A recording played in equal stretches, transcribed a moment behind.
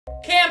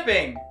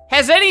Camping.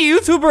 Has any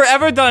YouTuber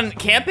ever done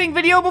camping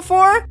video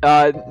before?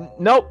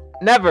 Nope,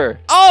 never.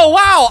 Oh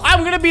wow,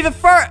 I'm gonna be the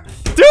first.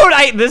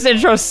 Dude, this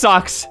intro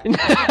sucks.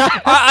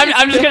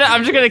 I'm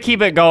just gonna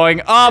keep it going.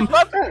 It's not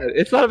bad.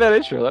 It's not a bad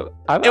intro.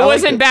 It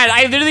wasn't bad.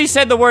 I literally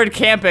said the word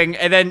camping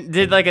and then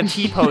did like a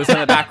T-pose in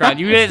the background.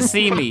 You didn't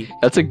see me.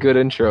 That's a good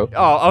intro.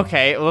 Oh,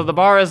 okay. Well, the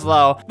bar is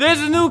low. There's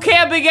a new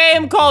camping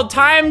game called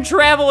Time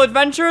Travel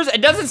Adventures.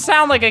 It doesn't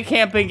sound like a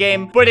camping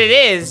game, but it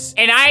is.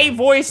 And I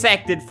voice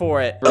acted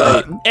for it.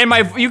 Right. And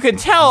you can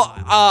tell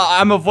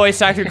I'm a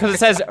voice actor because it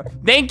says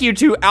thank you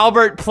to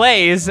Albert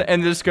Plays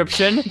in the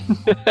description.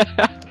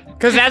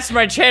 Because that's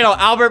my channel,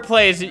 Albert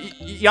Plays.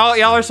 Y'all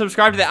are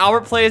subscribed to the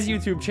Albert Plays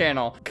YouTube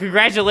channel.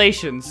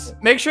 Congratulations.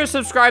 Make sure to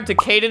subscribe to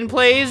Caden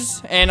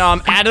Plays, and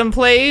Adam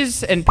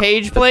Plays, and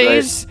Paige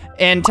Plays,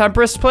 and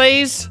Tempest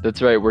Plays.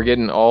 That's right, we're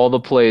getting all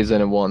the plays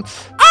in at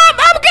once. I'm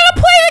gonna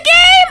play the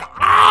game!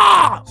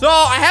 Ah! So,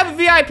 I have a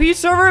VIP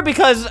server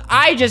because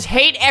I just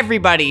hate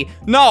everybody.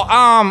 No,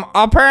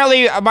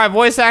 apparently my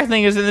voice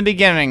acting is in the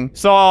beginning,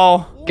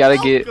 so... Gotta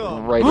get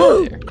right in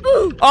there.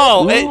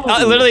 Oh, it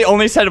literally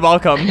only said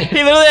welcome.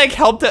 He literally like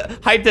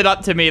hyped it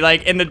up to me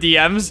like in the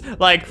DMs.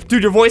 Like,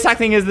 dude, your voice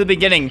acting is the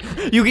beginning.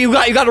 You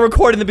got to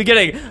record in the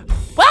beginning.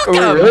 Welcome.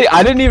 Oh, really?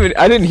 I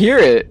didn't hear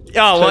it.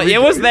 Oh, well,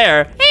 it was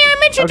there. Hey,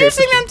 I'm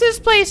introducing them to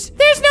this place.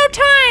 There's no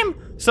time.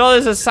 So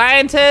there's a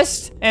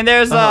scientist, and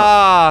there's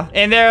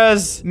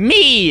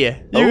me. You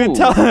can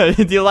tell.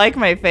 Do you like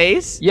my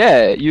face?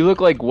 Yeah, you look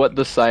like what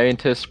the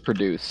scientist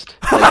produced.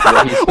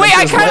 Like, wait,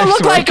 I kind of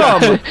look like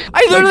him.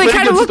 I literally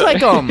kind of look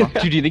like him.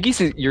 Dude, do you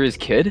think you're his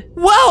kid?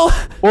 Well,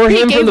 or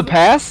him from the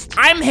past?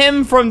 I'm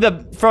him from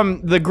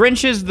the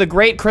Grinch's The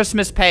Great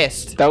Christmas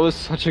Past. That was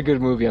such a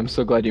good movie. I'm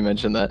so glad you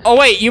mentioned that. Oh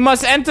wait, you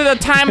must enter the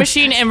time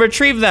machine and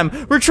retrieve them.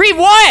 Retrieve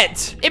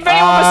what? If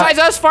anyone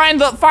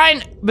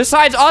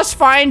besides us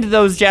find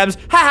those gems,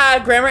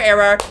 haha, grammar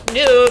error.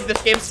 Noob,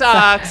 this game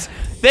sucks.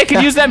 They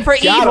could use them for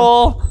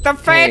evil. The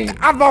fate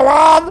of the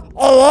world.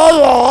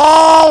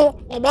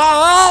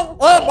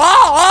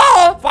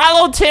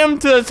 Follow Tim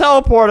to the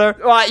teleporter.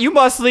 You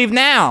must leave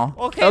now.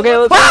 Okay,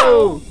 let's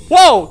go.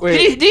 Whoa,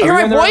 wait, did you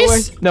hear my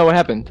voice? No, what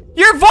happened?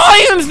 Your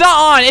volume's not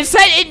on. It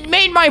said it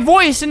made my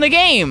voice in the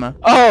game.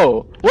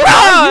 Oh.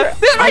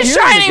 This is my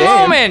shining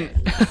moment.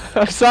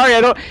 I'm sorry,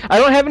 I don't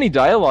have any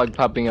dialogue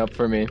popping up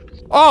for me.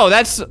 Oh,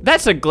 that's a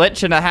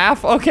glitch and a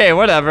half. Okay,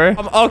 whatever.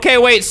 Okay,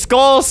 wait,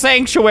 Skull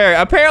Sanctuary.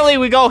 Apparently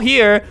we go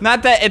here.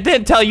 Not that it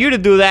didn't tell you to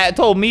do that. It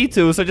told me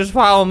to, so just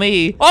follow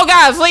me. Oh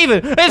God, it's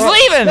leaving. It's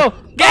leaving. No.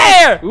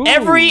 Get here.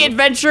 Every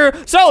adventure.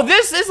 So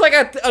this is like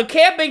a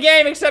camping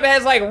game, except it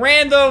has like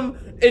random.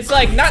 It's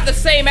like not the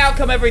same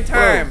outcome every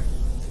time.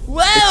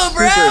 Whoa,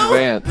 bro!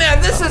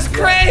 Man, this is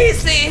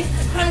crazy!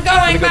 I'm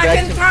going back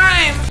in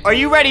time! Are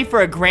you ready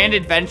for a grand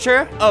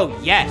adventure? Oh,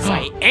 yes,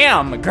 I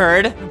am,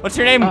 Gerd. What's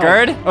your name,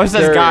 Gerd? Oh, it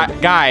says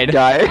guide.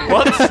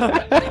 Whoops.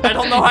 I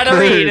don't know how to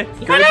read.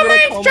 Follow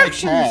my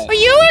instructions.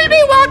 You will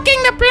be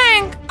walking the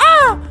plank.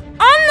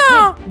 Oh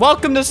no!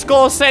 Welcome to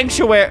Skull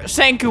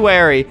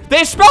Sanctuary.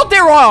 They spelled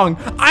it wrong.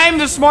 I'm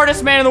the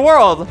smartest man in the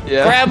world.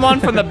 Yeah. Grab one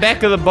from the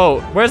back of the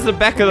boat. Where's the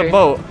back of the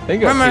boat? I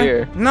think up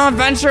here. No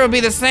adventure will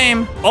be the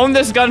same. Own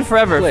this gun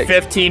forever.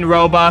 15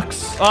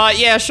 Robux.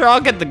 Yeah, sure, I'll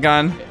get the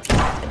gun.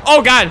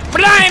 Oh God!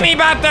 Blimey,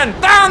 button!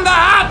 Down the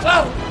hatch!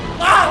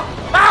 Oh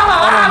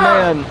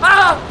man!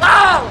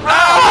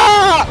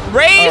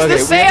 Raise the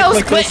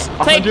sails.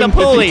 Take the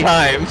pulley.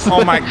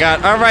 Oh my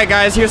God! All right,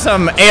 guys, here's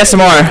some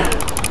ASMR.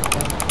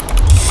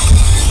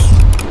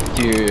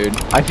 Dude,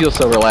 I feel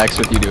so relaxed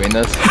with you doing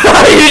this. You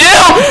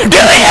do? Do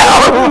you?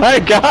 Oh my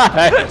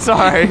God.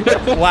 Sorry.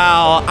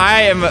 Wow,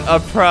 I am a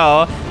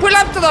pro. Pull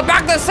up to the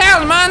back of the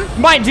sails, man.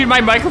 My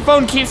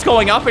microphone keeps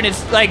going up and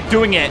it's like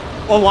doing it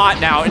a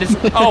lot now. And it's,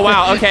 oh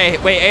wow, okay.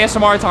 Wait,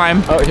 ASMR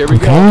time. Oh, here we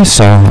go. Okay,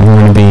 so I'm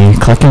gonna be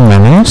clicking my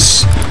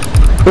mouse.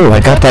 Ooh, I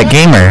got that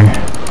gamer.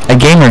 A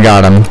gamer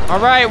got him. All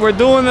right, we're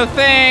doing the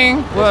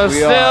thing. We're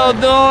still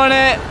doing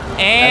it.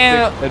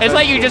 And it's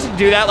like you just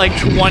do that like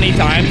 20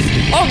 times.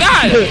 Oh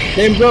God!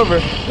 Game's over.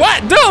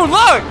 What? Dude,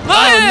 look! Look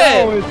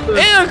at it!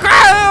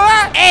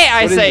 Hey,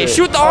 I say,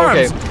 shoot the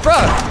arms.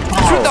 Bruh,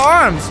 shoot the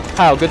arms.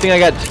 How? Good thing I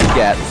got 2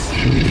 gats.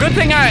 Good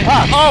thing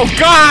oh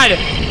God!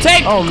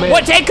 Take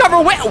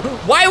cover.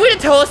 Why would it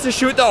tell us to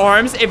shoot the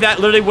arms if that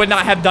literally would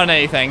not have done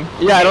anything?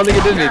 Yeah, I don't think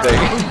it did anything.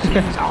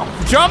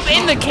 Jump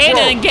in the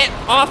cannon and get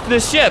off the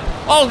ship.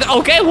 Oh,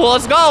 okay, well,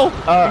 let's go.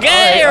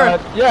 Get here.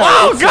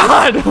 Oh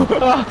God!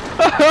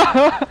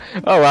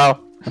 Oh wow.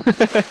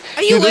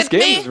 This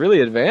game is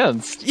really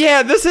advanced.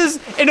 Yeah, this is,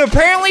 and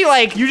apparently,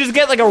 like, you just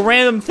get like a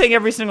random thing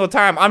every single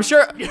time. I'm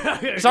sure.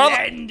 What is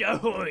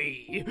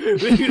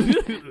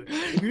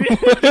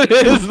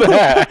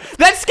that?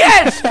 That's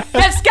Sketch.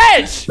 That's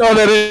Sketch. Oh,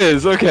 that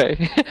is okay.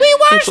 We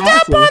washed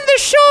up on the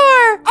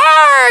shore.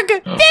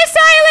 Arg! This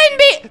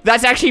island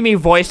That's actually me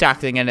voice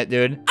acting in it,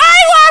 dude. I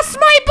lost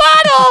my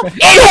bottle.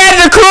 It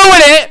had the crew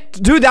in it.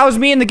 Dude, that was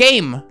me in the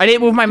game. I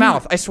didn't move my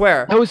mouth. I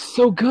swear. That was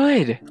so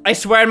good. I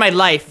swear in my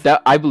life.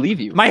 I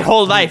believe you. My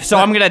whole life. So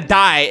I'm gonna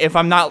die if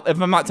I'm not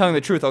telling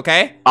the truth.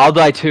 Okay? I'll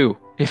die too.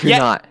 if you're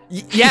not.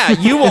 Yeah,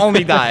 you will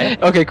only die.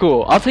 Okay,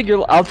 cool. I'll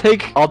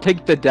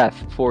take the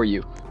death for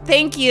you.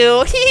 Thank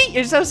you.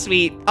 You're so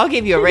sweet. I'll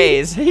give you a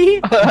raise.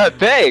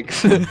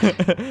 Thanks.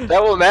 That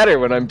won't matter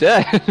when I'm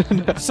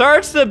dead.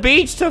 Search the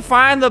beach to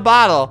find the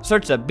bottle.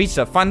 Search the beach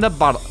to find the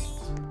bottle.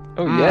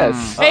 Oh,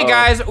 yes. Hey,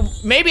 guys,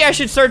 maybe I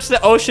should search the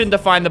ocean to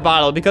find the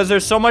bottle because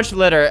there's so much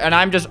litter and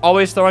I'm just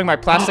always throwing my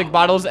plastic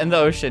bottles in the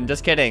ocean.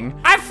 Just kidding.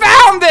 I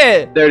found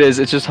it! There it is.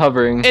 It's just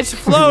hovering. It's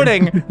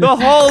floating. The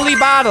holy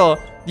bottle.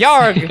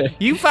 Yarg,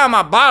 you found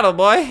my bottle,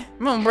 boy.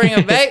 I'm gonna bring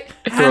it back.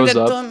 Hand it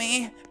to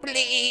me.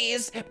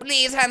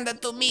 Please hand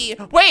it to me.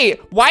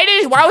 Wait, why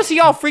was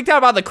he all freaked out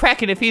about the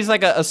Kraken if he's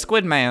like a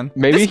squid man?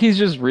 Maybe he's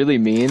just really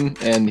mean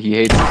and he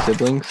hates his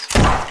siblings.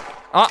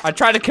 Oh, I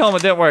tried to kill him,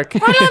 it didn't work.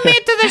 Follow me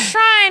to the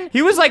shrine.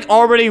 He was like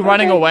already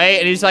running away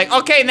and he's like,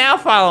 okay, now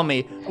follow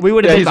me. We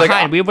would have been behind,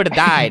 like, we would have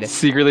died.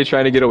 Secretly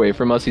trying to get away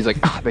from us. He's like,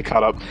 they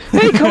caught up.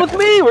 Hey, come with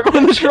me, we're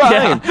going to the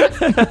shrine.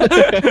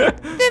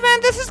 Hey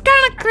man, this is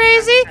kind of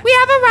crazy. We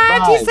have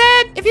arrived, he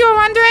said. If you were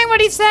wondering what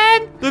he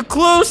said. The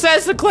clue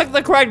says to click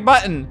the correct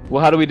button.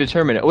 Well, how do we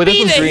determine it? Wait,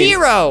 Be the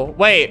hero.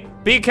 Wait.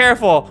 Be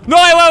careful. No,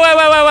 wait,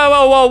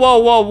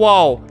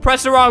 whoa.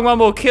 Press the wrong one,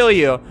 will kill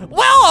you.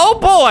 Well, oh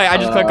boy. I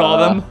just click all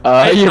of them.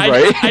 You're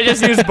right. I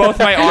just used both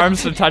my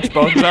arms to touch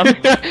both of them.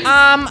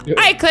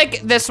 I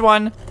click this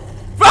one.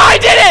 Oh, I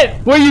did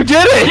it! Well, you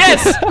did it!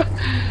 Yes!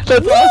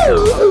 That's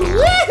awesome.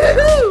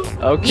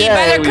 Okay. You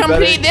better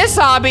complete this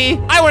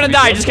hobby. I want to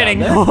die, just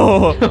kidding.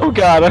 Oh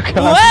god,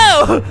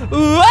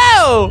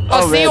 Whoa!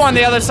 I'll see you on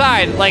the other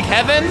side. Like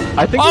heaven?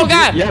 I think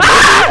God. Yeah,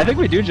 I think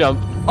we do jump.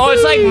 Oh,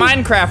 it's like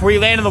Minecraft where you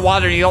land in the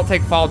water and you don't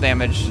take fall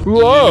damage.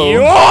 Whoa!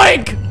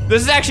 Yoink!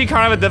 This is actually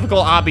kind of a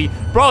difficult obby.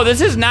 Bro, this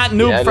is not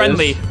noob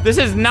friendly. This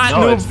is not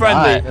noob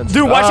friendly.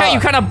 Dude, watch out, you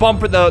kind of bump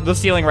the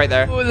ceiling right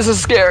there. Oh, this is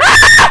scary.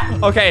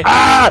 Okay. Dude!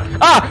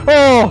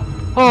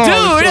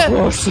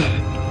 So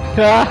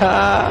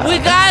we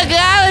gotta get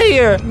out of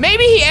here.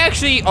 Maybe he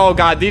actually, oh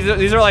god,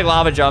 these are like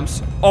lava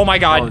jumps. Oh my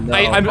god, oh,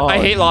 no. I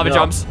hate lava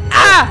jumps.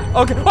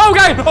 Okay,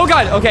 oh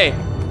god, okay.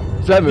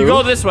 Does that move? You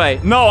go this way.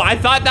 No, I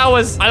thought that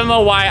was, I don't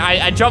know why.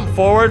 I jumped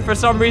forward for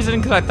some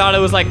reason because I thought it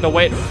was like the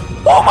way.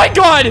 Oh my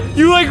god,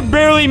 you like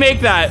barely make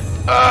that.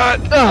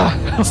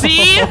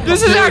 See?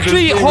 This is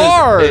actually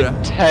hard.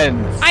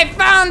 Intense. I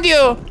found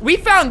you. We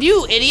found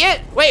you,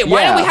 idiot. Wait,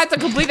 why did we have to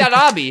complete that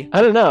obby?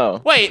 I don't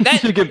know. Wait,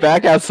 that. To get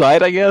back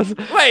outside, I guess.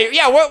 Wait,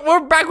 yeah, we're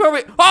back where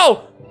we.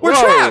 Oh, we're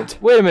trapped.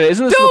 Wait a minute,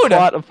 isn't this the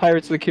plot of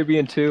Pirates of the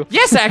Caribbean 2?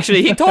 Yes,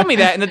 actually, he told me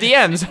that in the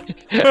DMs.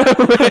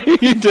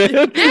 He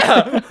did?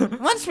 Yeah.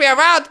 Once we are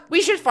out,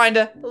 we should find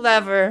a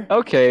lever.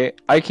 Okay,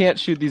 I can't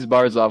shoot these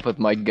bars off with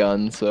my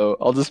gun, so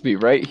I'll just be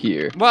right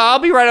here. Well, I'll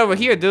be right over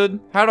here, dude.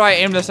 How do I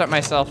aim this at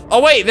myself?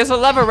 Oh, wait, there's a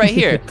lever right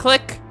here.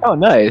 Click. Oh,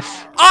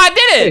 nice. Oh, I did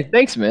it! Hey,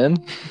 thanks,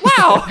 man.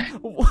 Wow.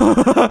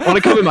 Want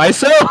to come in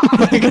myself?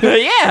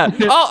 Yeah.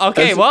 Oh,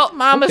 okay. Well,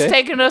 Mama's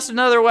taking us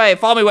another way.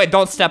 Follow me. Wait,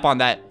 don't step on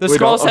that. The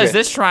scroll says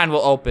this shrine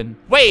will open.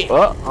 Wait.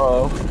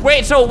 Uh-oh.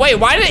 Wait,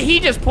 why didn't he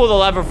just pull the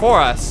lever for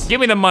us? Give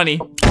me the money.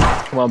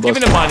 Come on, boss. Give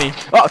me the money.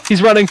 Oh,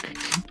 he's running.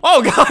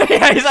 Oh, God.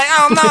 Yeah, he's like,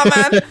 oh, no,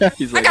 man.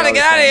 I gotta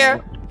get out of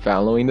here.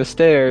 Following the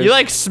stairs. You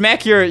like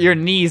smack your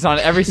knees on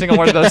every single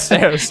one of those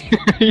stairs.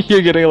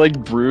 You're getting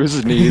like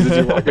bruised knees as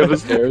you walk up the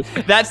stairs.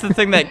 That's the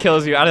thing that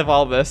kills you out of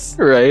all this.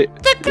 Right.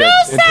 The clue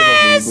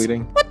says.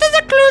 What does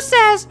the clue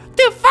says?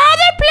 To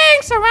farther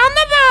planks around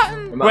the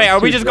mountain. Wait, are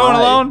we just going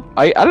alone?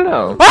 I don't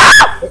know.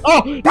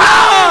 What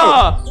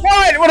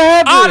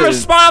happened? On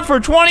respawn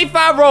for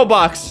 25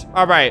 Robux.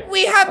 All right.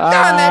 We have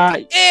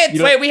done it.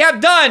 Wait, we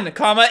have done,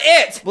 comma,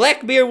 it.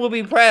 Blackbeard will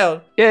be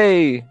proud.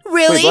 Yay.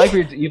 Really? Wait,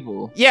 Blackbeard's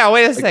evil. Yeah,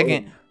 wait a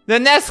second. The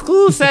next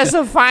clue says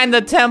to find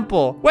the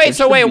temple. Wait,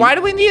 why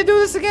do we need to do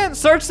this again?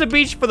 Search the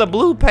beach for the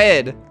blue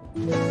pad.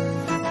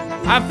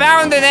 I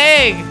found an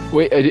egg.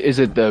 Wait, is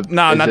it the?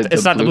 No,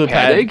 it's not the blue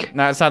pad. Egg?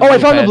 No, it's not. Oh, I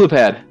found the blue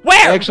pad.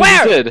 Where? I actually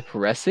did.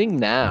 Pressing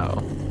now.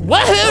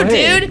 Woohoo,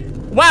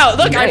 dude! Wow,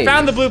 look, I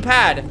found the blue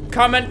pad.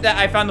 Comment that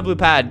I found the blue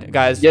pad,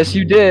 guys. Yes,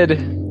 you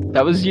did.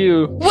 That was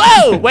you.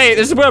 Whoa! Wait,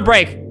 this is gonna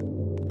break.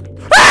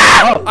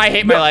 Ah! I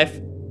hate my life.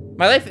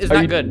 My life is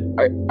not good.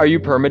 Are you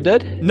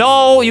permadead?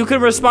 No, you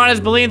can respawn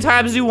as million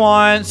times as you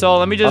want. So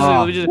let me just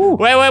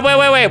wait.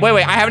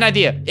 I have an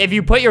idea. If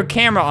you put your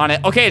camera on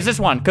it, okay, it's this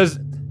one, because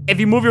if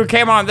you move your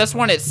camera on this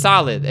one, it's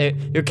solid.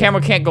 Your camera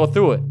can't go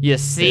through it. You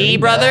see,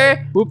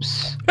 brother?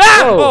 Oops.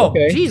 Ah! Oh,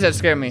 okay. Jeez, that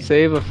scared me.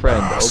 Save a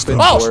friend. Open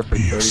door for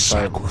 35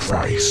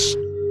 sacrifice.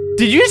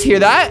 Did you just hear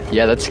that?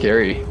 Yeah, that's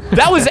scary.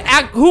 That was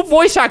who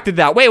voice acted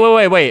that? Wait.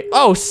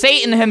 Oh,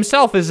 Satan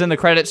himself is in the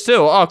credits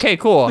too. Okay,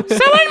 cool.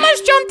 Someone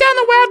must jump down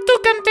the well to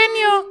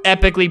continue.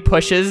 Epically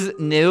pushes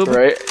noob.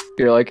 Right.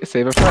 You're like,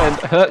 save a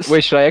friend.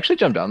 Wait, should I actually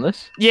jump down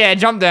this? Yeah,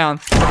 jump down.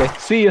 Okay,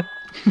 see ya.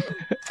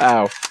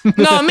 Ow.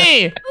 No,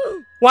 me.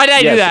 Why did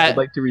I do that? I'd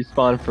like to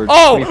respawn for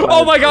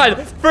oh my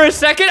god. For a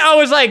second, I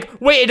was like,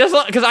 wait, it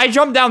doesn't, because I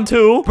jumped down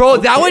too. Bro,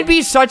 that would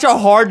be such a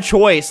hard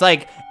choice.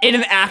 Like, in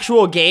an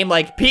actual game,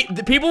 like,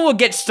 people would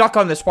get stuck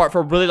on this part for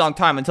a really long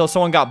time until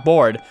someone got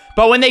bored.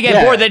 But when they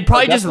get bored, they'd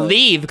probably just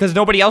leave because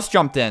nobody else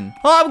jumped in.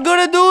 Oh, I'm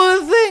gonna do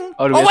the thing.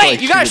 Oh,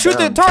 wait, you gotta shoot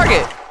the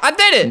target. I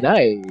did it.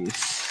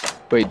 Nice.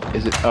 Wait,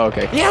 is it? Oh,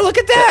 okay. Yeah, look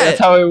at that. That's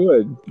how it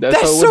would.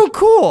 That's so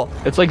cool.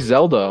 It's like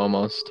Zelda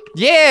almost.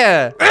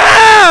 Yeah.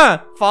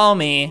 Ah! Follow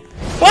me.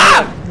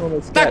 Ah!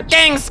 The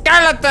dang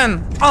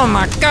skeleton. Oh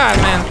my god,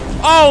 man.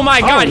 Oh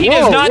my god, he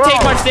does not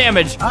take much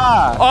damage.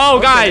 Oh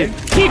god,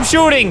 keep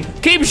shooting.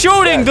 Keep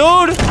shooting,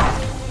 dude.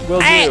 Will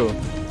do.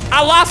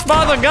 I lost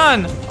my other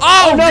gun.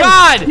 Oh no.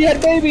 God. He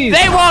had babies.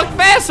 They walk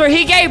faster.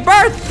 He gave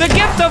birth. The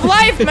gift of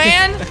life,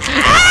 man.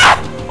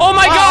 Ah! Oh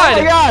my god!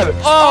 Oh my god!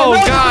 Oh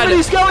no, god!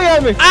 He's going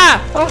at me!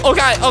 Ah! Oh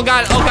god! Oh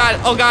god! Oh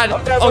god! Oh god!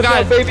 Oh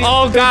god!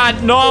 Oh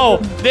god! No!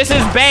 This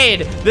is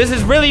bad. This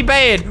is really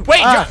bad.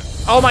 Wait!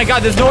 Oh my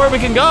god! There's nowhere we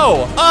can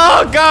go.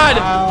 Oh god!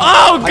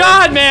 Oh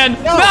god, man!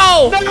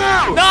 No!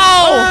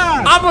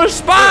 No! I'm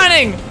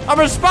respawning! I'm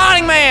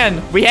respawning,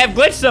 man! We have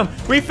glitched them.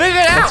 We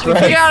figured it out. We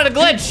figured out a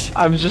glitch.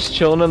 I'm just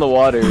chilling in the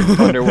water,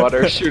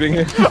 underwater, shooting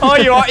it. Oh,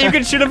 you are? You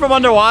can shoot him from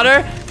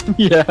underwater?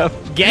 Yeah.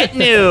 Get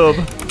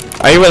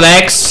noob. Are you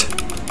relaxed?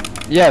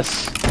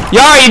 Yes.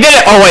 Yeah, you did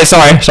it. Oh wait,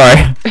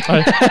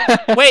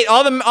 sorry. Wait,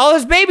 all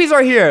his babies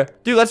are here.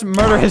 Dude, let's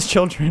murder his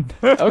children.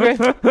 Okay.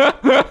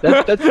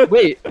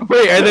 Wait,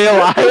 are they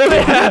alive? Look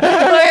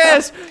at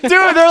this. Dude,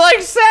 they're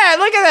like sad.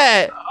 Look at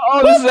that.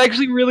 Oh, this is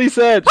actually really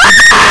sad.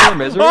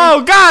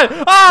 Oh god.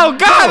 Oh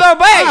god, they're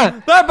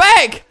back. They're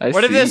back.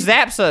 What if this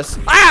zaps us?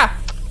 Ah!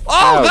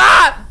 Oh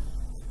god.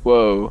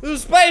 Whoa. The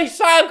space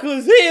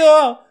cycle's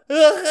here.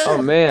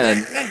 Oh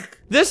man.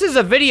 This is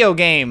a video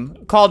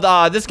game called,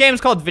 this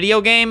game's called Video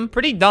Game.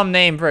 Pretty dumb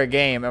name for a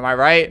game, am I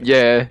right?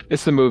 Yeah,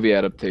 it's the movie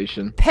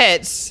adaptation.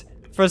 Pets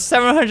for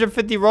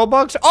 750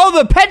 Robux. Oh,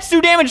 the pets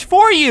do damage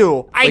for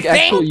you. I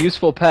think. Actual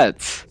useful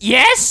pets.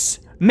 Yes,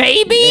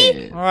 maybe.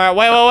 Yeah. All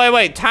right,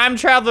 wait. Time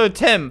traveler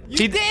Tim.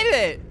 He did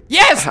it.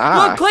 Yes,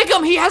 look, click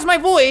him. He has my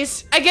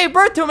voice. I gave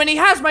birth to him and he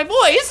has my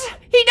voice.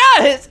 He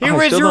does. Here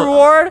is your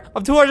reward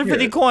of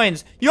 250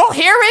 coins. You don't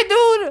hear it,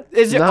 dude?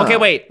 Is it? Okay,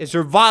 wait. Is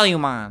your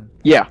volume on?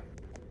 Yeah.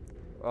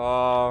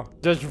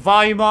 Does your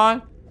volume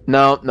on?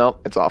 No,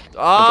 it's off.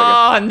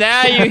 Oh,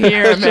 now you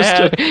hear,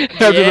 man.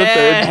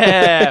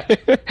 Yeah.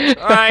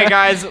 All right,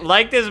 guys,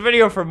 like this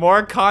video for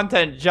more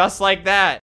content just like that.